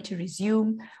are going to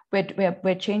resume.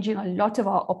 We're changing a lot of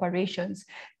our operations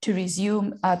to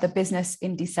resume the business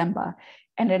in December.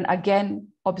 And then again,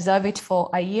 observe it for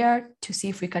a year to see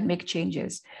if we can make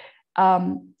changes.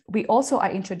 We also are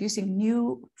introducing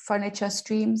new furniture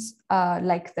streams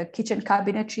like the kitchen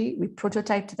cabinetry. We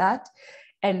prototyped that.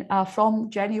 And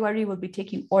from January, we'll be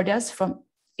taking orders from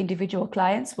individual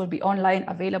clients. Will be online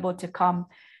available to come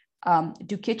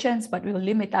do kitchens, but we will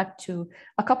limit that to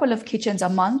a couple of kitchens a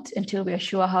month until we are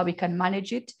sure how we can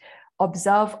manage it,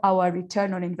 observe our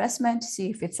return on investment, see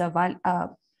if it's a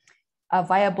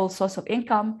viable source of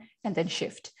income, and then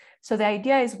shift. So the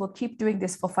idea is we'll keep doing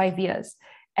this for 5 years.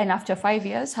 And after 5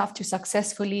 years, have to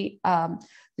successfully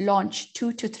launch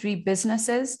 2 to 3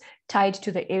 businesses tied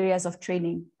to the areas of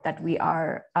training that we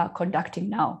are conducting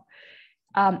now.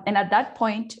 And at that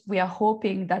point, we are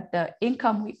hoping that the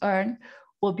income we earn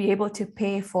will be able to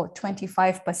pay for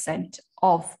 25%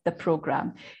 of the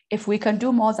program. If we can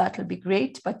do more, that will be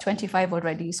great, but 25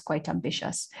 already is quite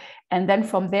ambitious. And then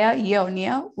from there, year on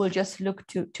year, we'll just look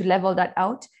to level that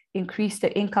out, increase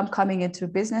the income coming in through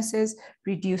businesses,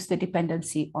 reduce the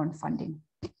dependency on funding.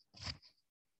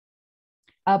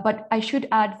 But I should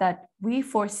add that we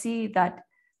foresee that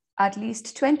at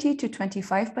least 20 to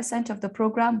 25% of the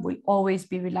program will always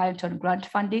be reliant on grant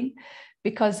funding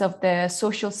because of the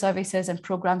social services and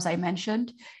programs I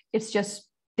mentioned. It's just,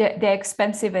 they're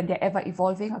expensive and they're ever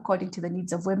evolving according to the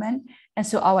needs of women. And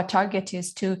so our target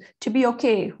is to be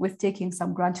okay with taking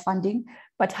some grant funding,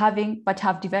 but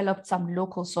have developed some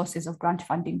local sources of grant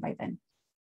funding by then.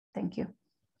 Thank you.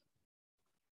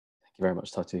 Thank you very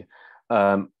much, Tatu.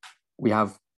 We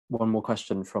have one more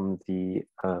question from the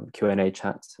Q&A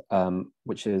chat,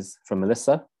 which is from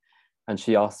Melissa. And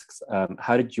she asks,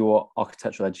 how did your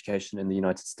architectural education in the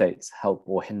United States help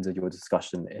or hinder your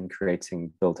discussion in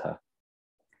creating Buildher?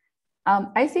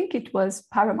 I think it was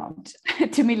paramount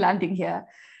to me landing here.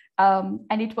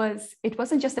 And it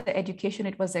wasn't just the education,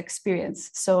 it was the experience.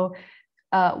 So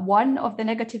one of the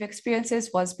negative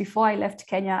experiences was before I left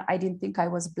Kenya, I didn't think I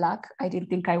was Black. I didn't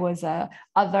think I was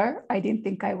other. I didn't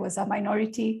think I was a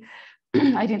minority.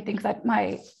 I didn't think that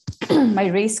my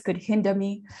race could hinder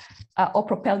me or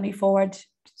propel me forward,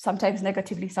 sometimes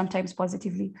negatively, sometimes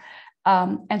positively.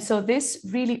 And so this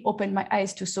really opened my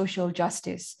eyes to social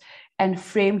justice and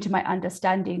framed my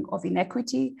understanding of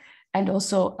inequity and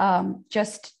also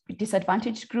just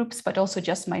disadvantaged groups, but also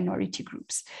just minority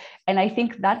groups. And I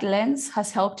think that lens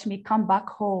has helped me come back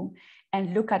home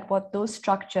and look at what those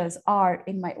structures are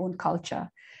in my own culture.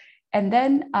 And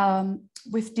then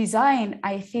with design,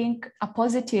 I think a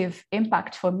positive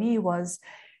impact for me was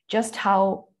just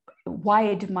how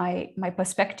wide my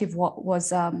perspective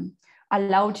was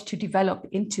allowed to develop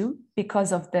into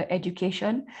because of the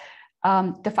education.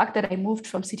 The fact that I moved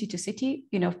from city to city,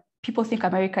 you know, people think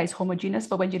America is homogeneous,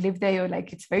 but when you live there, you're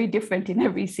like, it's very different in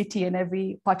every city and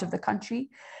every part of the country.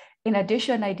 In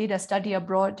addition, I did a study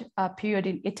abroad period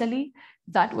in Italy.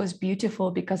 That was beautiful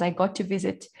because I got to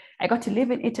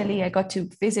live in Italy. I got to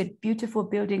visit beautiful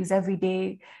buildings every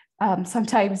day,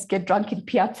 sometimes get drunk in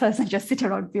piazzas and just sit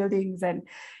around buildings, and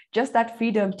just that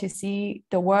freedom to see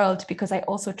the world, because I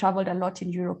also traveled a lot in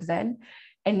Europe then,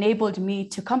 enabled me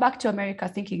to come back to America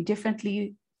thinking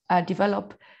differently,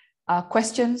 develop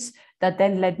questions that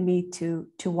then led me to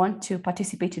want to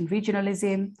participate in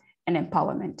regionalism and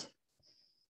empowerment.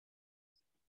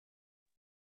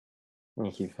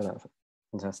 Thank you for that.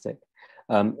 Fantastic.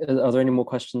 Are there any more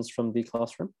questions from the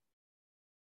classroom?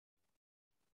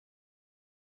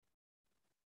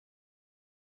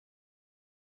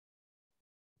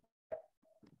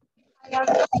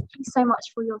 Thank you so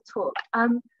much for your talk.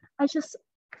 I just,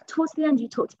 towards the end, you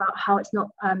talked about how it's not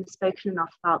spoken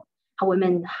enough about how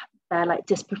women bear like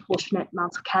disproportionate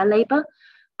amounts of care labor.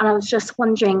 And I was just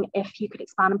wondering if you could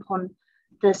expand upon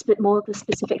the bit more of the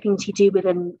specific things you do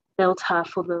within Buildher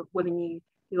for the women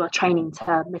you are training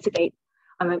to mitigate.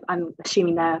 I'm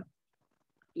assuming their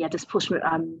disproportionate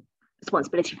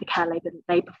responsibility for care labor that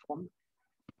they perform.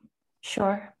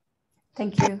 Sure,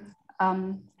 thank you.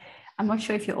 I'm not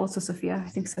sure if you're also Sophia. I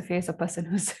think Sophia is a person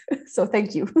who's, so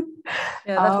thank you.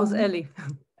 Yeah, that was Ellie.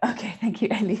 Okay, thank you,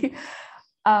 Ellie.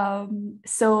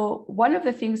 So one of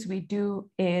the things we do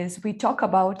is we talk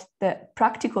about the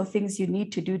practical things you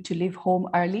need to do to leave home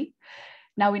early.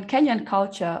 Now in Kenyan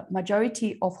culture,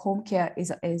 majority of home care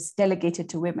is delegated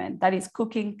to women. That is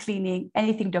cooking, cleaning,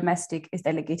 anything domestic is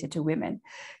delegated to women.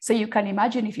 So you can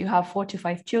imagine if you have 4 to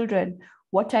 5 children,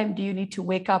 what time do you need to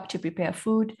wake up to prepare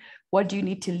food? What do you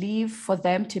need to leave for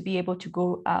them to be able to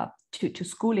go to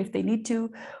school if they need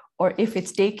to? Or if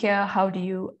it's daycare, how do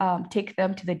you take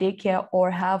them to the daycare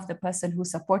or have the person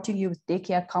who's supporting you with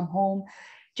daycare come home?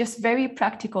 Just very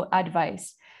practical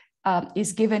advice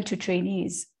is given to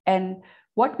trainees. And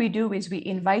what we do is we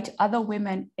invite other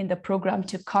women in the program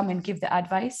to come and give the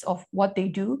advice of what they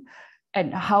do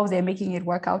and how they're making it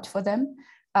work out for them.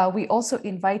 We also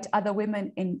invite other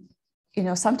women in,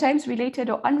 sometimes related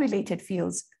or unrelated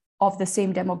fields of the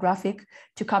same demographic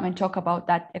to come and talk about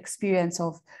that experience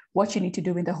of what you need to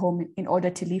do in the home in order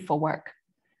to leave for work.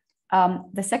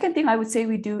 The second thing I would say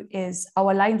we do is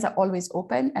our lines are always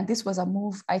open. And this was a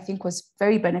move I think was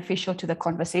very beneficial to the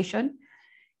conversation.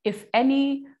 If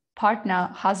any partner,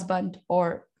 husband,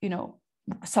 or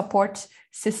support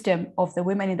system of the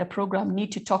women in the program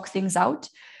need to talk things out,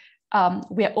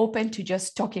 we are open to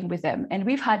just talking with them. And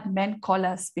we've had men call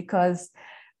us because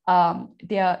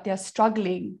they're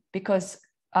struggling because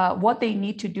what they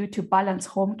need to do to balance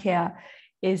home care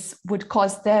would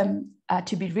cause them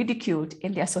to be ridiculed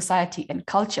in their society and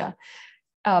culture.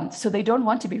 So they don't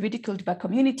want to be ridiculed by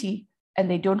community, and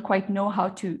they don't quite know how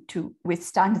to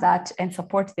withstand that and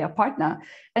support their partner.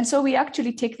 And so we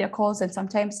actually take their calls, and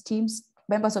sometimes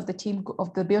members of the team,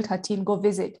 of the Buildher team, go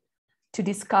visit to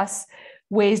discuss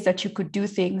ways that you could do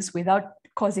things without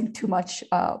causing too much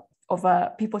of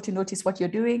people to notice what you're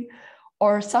doing,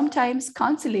 or sometimes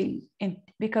counseling.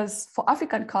 Because for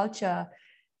African culture,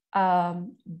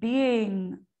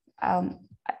 being,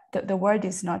 the word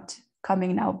is not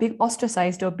coming now, being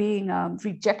ostracized or being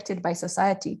rejected by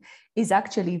society is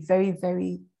actually very,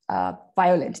 very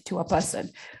violent to a person.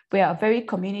 We are very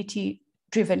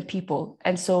community-driven people.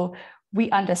 And so we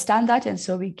understand that. And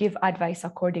so we give advice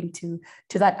according to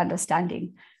that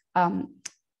understanding,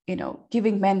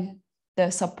 giving men the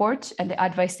support and the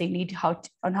advice they need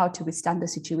on how to withstand the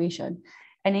situation.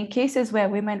 And in cases where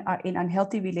women are in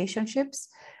unhealthy relationships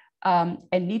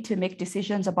and need to make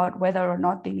decisions about whether or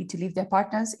not they need to leave their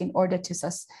partners in order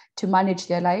to manage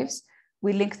their lives,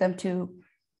 we link them to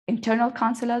internal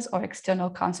counselors or external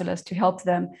counselors to help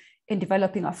them in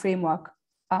developing a framework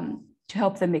to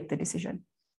help them make the decision.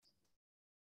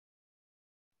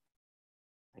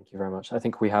 Thank you very much. I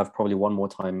think we have probably one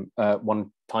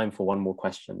time for one more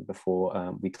question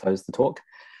before we close the talk.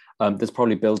 This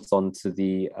probably builds on to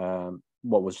the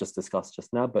what was just discussed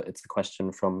just now, but it's a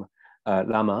question from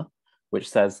Lama, which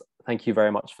says, "Thank you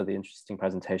very much for the interesting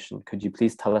presentation. Could you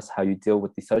please tell us how you deal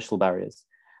with the social barriers,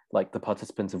 like the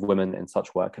participants of women in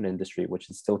such work and industry, which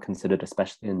is still considered,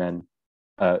 especially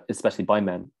by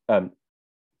men,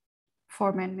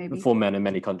 For men, maybe. for men in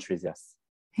many countries, yes."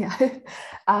 Yeah,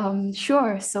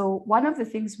 sure. So one of the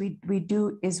things we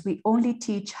do is we only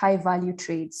teach high value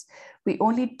trades. We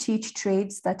only teach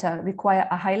trades that require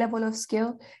a high level of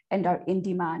skill and are in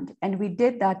demand. And we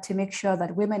did that to make sure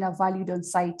that women are valued on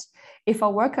site. If a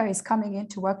worker is coming in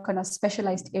to work on a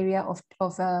specialized area of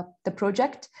the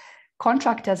project,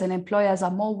 contractors and employers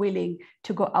are more willing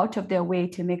to go out of their way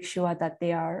to make sure that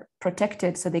they are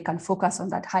protected so they can focus on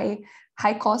that high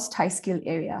cost, high skill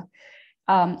area.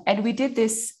 And we did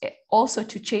this also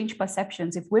to change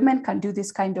perceptions. If women can do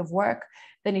this kind of work,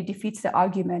 then it defeats the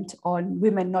argument on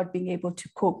women not being able to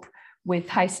cope with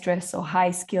high stress or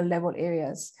high skill level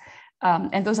areas.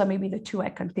 And those are maybe the two I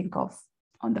can think of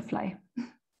on the fly.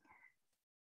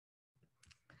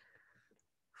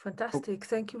 Fantastic,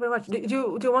 thank you very much.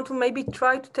 Do you want to maybe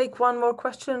try to take one more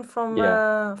question from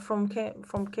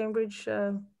Cambridge?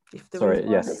 If there Sorry,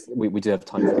 yes, we do have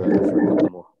time for a couple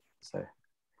more. So.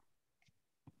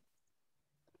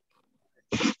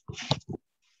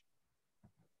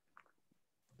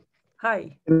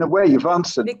 Hi. In a way, you've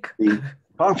answered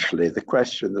partially the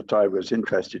question that I was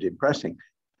interested in pressing,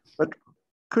 but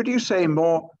could you say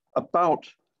more about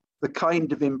the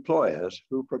kind of employers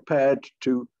who are prepared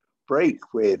to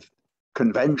break with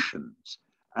conventions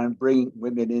and bring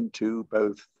women into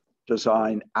both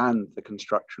design and the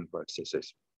construction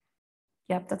processes?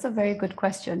 Yeah, that's a very good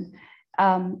question.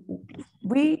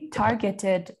 We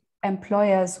targeted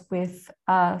employers with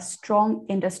strong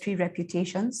industry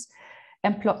reputations,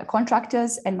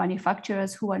 contractors and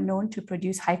manufacturers who are known to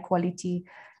produce high quality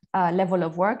level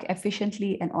of work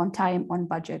efficiently and on time, on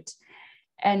budget.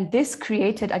 And this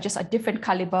created just a different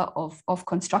caliber of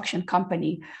construction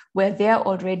company where they're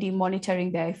already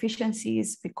monitoring their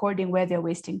efficiencies, recording where they're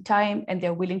wasting time, and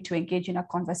they're willing to engage in a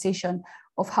conversation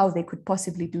of how they could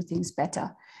possibly do things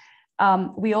better.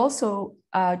 We also,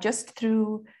 just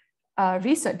through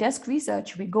desk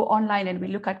research, we go online and we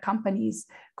look at companies,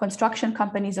 construction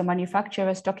companies or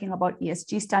manufacturers talking about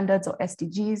ESG standards or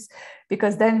SDGs,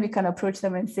 because then we can approach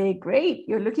them and say, great,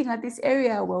 you're looking at this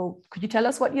area. Well, could you tell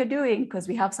us what you're doing? Because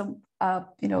we have some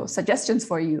suggestions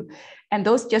for you. And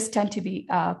those just tend to be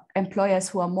employers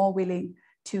who are more willing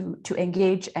to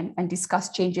engage and discuss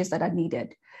changes that are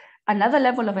needed. Another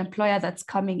level of employer that's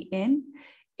coming in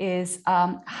is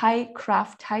high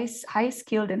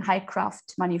skilled and high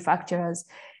craft manufacturers,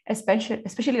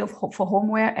 especially for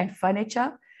homeware and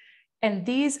furniture. And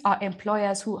these are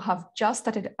employers who have just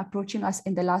started approaching us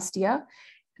in the last year.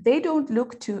 They don't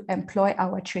look to employ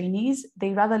our trainees.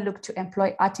 They rather look to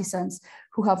employ artisans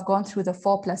who have gone through the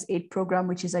 4+8 program,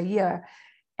 which is a year.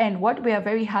 And what we are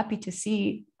very happy to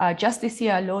see, just this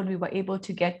year alone, we were able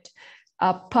to get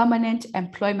permanent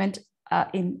employment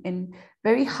in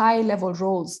very high level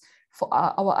roles for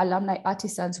our alumni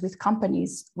artisans with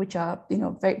companies which are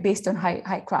very based on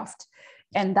high craft.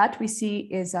 And that we see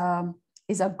is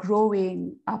a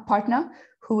growing partner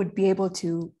who would be able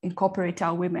to incorporate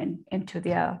our women into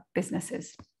their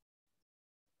businesses.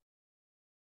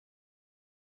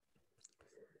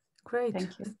 Great.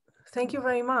 Thank you. Thank you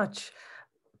very much.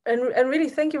 And really,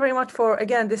 thank you very much for,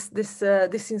 again,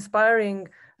 this inspiring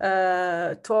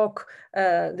talk,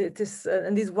 and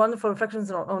these wonderful reflections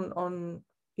on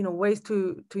ways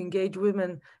to engage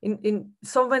women in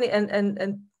so many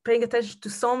and paying attention to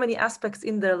so many aspects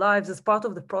in their lives as part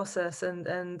of the process,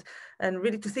 and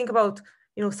really to think about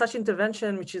such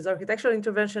intervention, which is architectural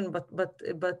intervention,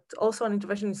 but also an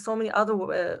intervention in so many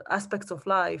other aspects of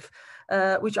life,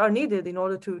 which are needed in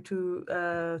order to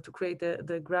create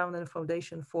the ground and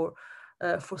foundation for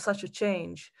such a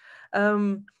change.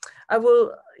 I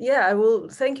will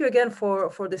thank you again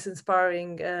for this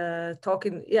inspiring talk,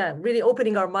 and really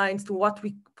opening our minds to what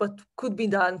could be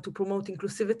done to promote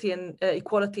inclusivity and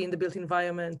equality in the built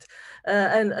environment,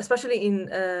 and especially in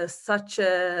such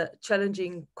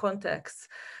challenging contexts.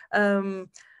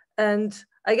 And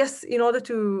I guess in order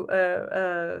to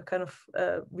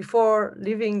before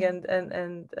leaving and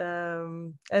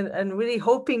really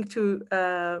hoping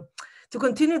to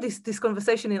continue this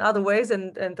conversation in other ways,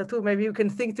 and Tatu, maybe you can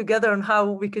think together on how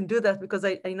we can do that, because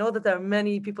I know that there are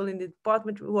many people in the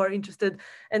department who are interested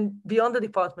and beyond the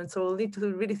department, so we'll need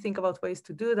to really think about ways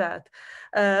to do that.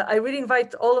 I really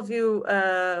invite all of you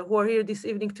who are here this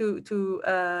evening to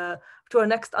our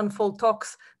next Unfold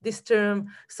Talks this term.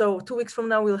 So 2 weeks from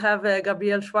now, we'll have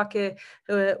Gabrielle Schwacke,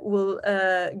 who will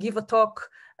give a talk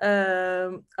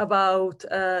about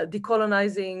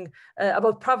decolonizing,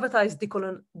 about privatized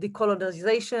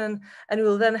decolonization. And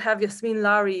we'll then have Yasmin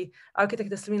Lari,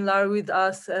 architect Yasmin Lari with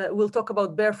us. We'll talk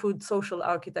about barefoot social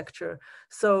architecture.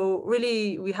 So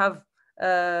really, we have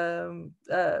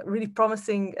really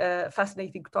promising,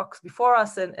 fascinating talks before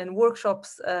us and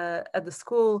workshops at the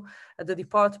school, at the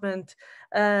department.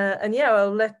 And yeah,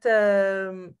 I'll let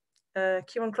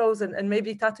Kieran close, and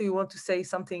maybe Tatu, you want to say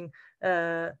something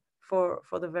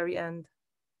for the very end.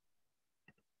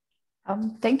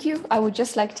 Thank you. I would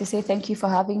just like to say thank you for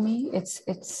having me.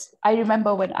 I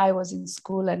remember when I was in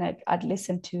school and I'd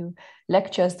listened to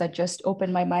lectures that just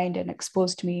opened my mind and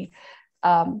exposed me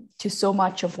to so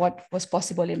much of what was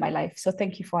possible in my life. So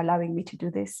thank you for allowing me to do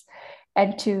this.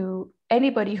 And to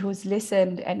anybody who's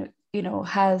listened and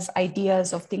has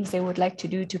ideas of things they would like to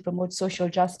do to promote social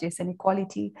justice and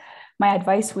equality, my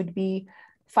advice would be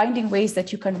finding ways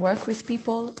that you can work with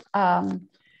people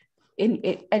in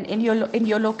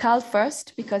your locale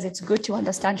first, because it's good to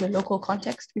understand your local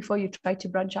context before you try to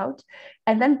branch out,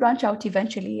 and then branch out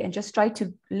eventually and just try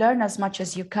to learn as much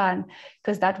as you can,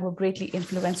 because that will greatly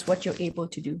influence what you're able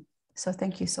to do. So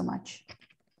thank you so much.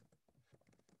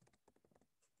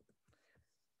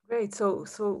 Great. So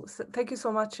thank you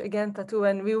so much again, Tatu,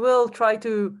 and we will try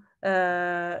to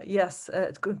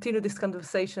continue this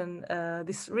conversation,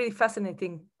 this really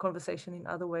fascinating conversation in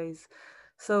other ways.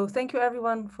 So thank you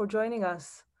everyone for joining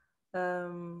us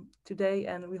today,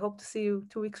 and we hope to see you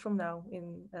 2 weeks from now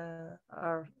in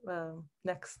our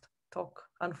next talk,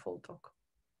 Unfold talk.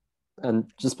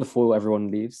 And just before everyone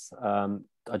leaves,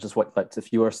 I just would like to,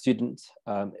 if you are a student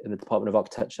in the Department of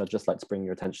Architecture, I'd just like to bring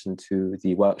your attention to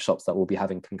the workshops that we'll be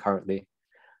having concurrently.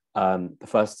 The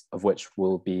first of which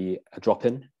will be a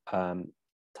drop-in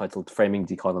titled Framing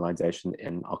Decolonization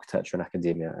in Architecture and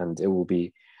Academia. And it will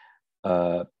be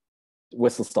a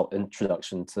whistle-stop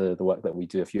introduction to the work that we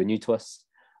do if you're new to us,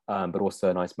 but also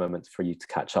a nice moment for you to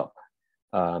catch up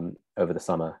over the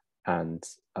summer and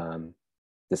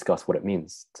discuss what it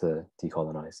means to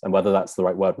decolonize and whether that's the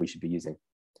right word we should be using.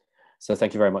 So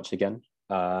thank you very much again.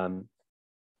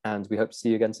 And we hope to see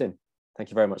you again soon.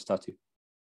 Thank you very much, Tatu.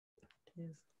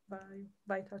 Yes. Bye.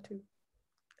 Bye, Tatu.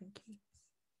 Thank you.